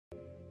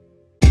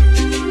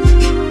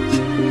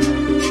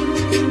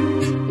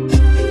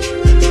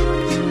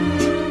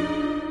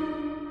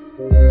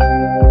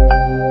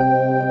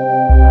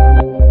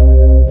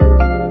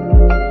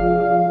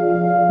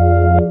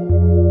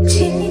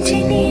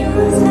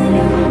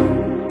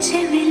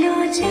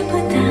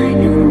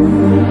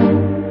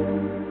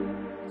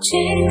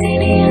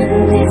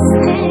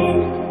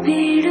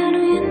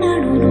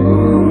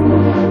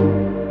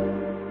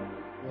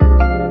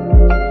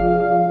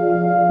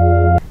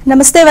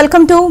నమస్తే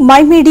welcome to my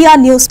media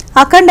news.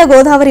 అఖండ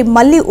గోదావరి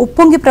మళ్లీ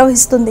ఉప్పొంగి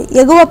ప్రవహిస్తుంది.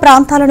 ఎగువ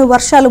ప్రాంతాలను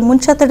వర్షాలు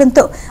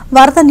ముంచెత్తడంతో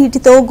వరద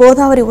నీటితో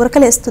గోదావరి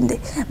ఉరకలేస్తుంది.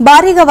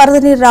 భారీగా వరద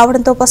నీరు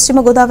రావడంతో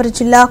పశ్చిమ గోదావరి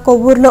జిల్లా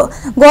కొవ్వూరులో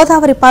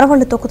గోదావరి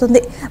పరవళ్లు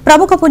తొక్కుతుంది.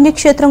 ప్రముఖ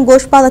పుణ్యక్షేత్రం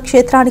గోష్పాద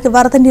క్షేత్రానికి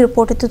వరద నీరు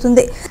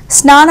పోటెత్తుతుంది.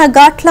 స్నాన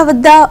ఘాట్ల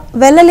వద్ద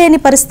వెళ్లలేని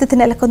పరిస్థితి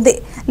నెలకొంది.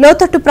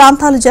 లోతట్టు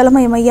ప్రాంతాలు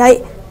జలమయమయ్యాయి.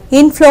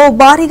 ఇన్ఫ్లో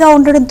భారీగా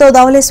ఉండడంతో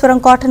ధవళేశ్వరం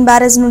కాటన్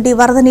బ్యారేజ్ నుండి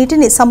వరద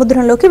నీటిని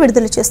సముద్రంలోకి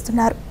విడుదల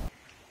చేస్తున్నారు.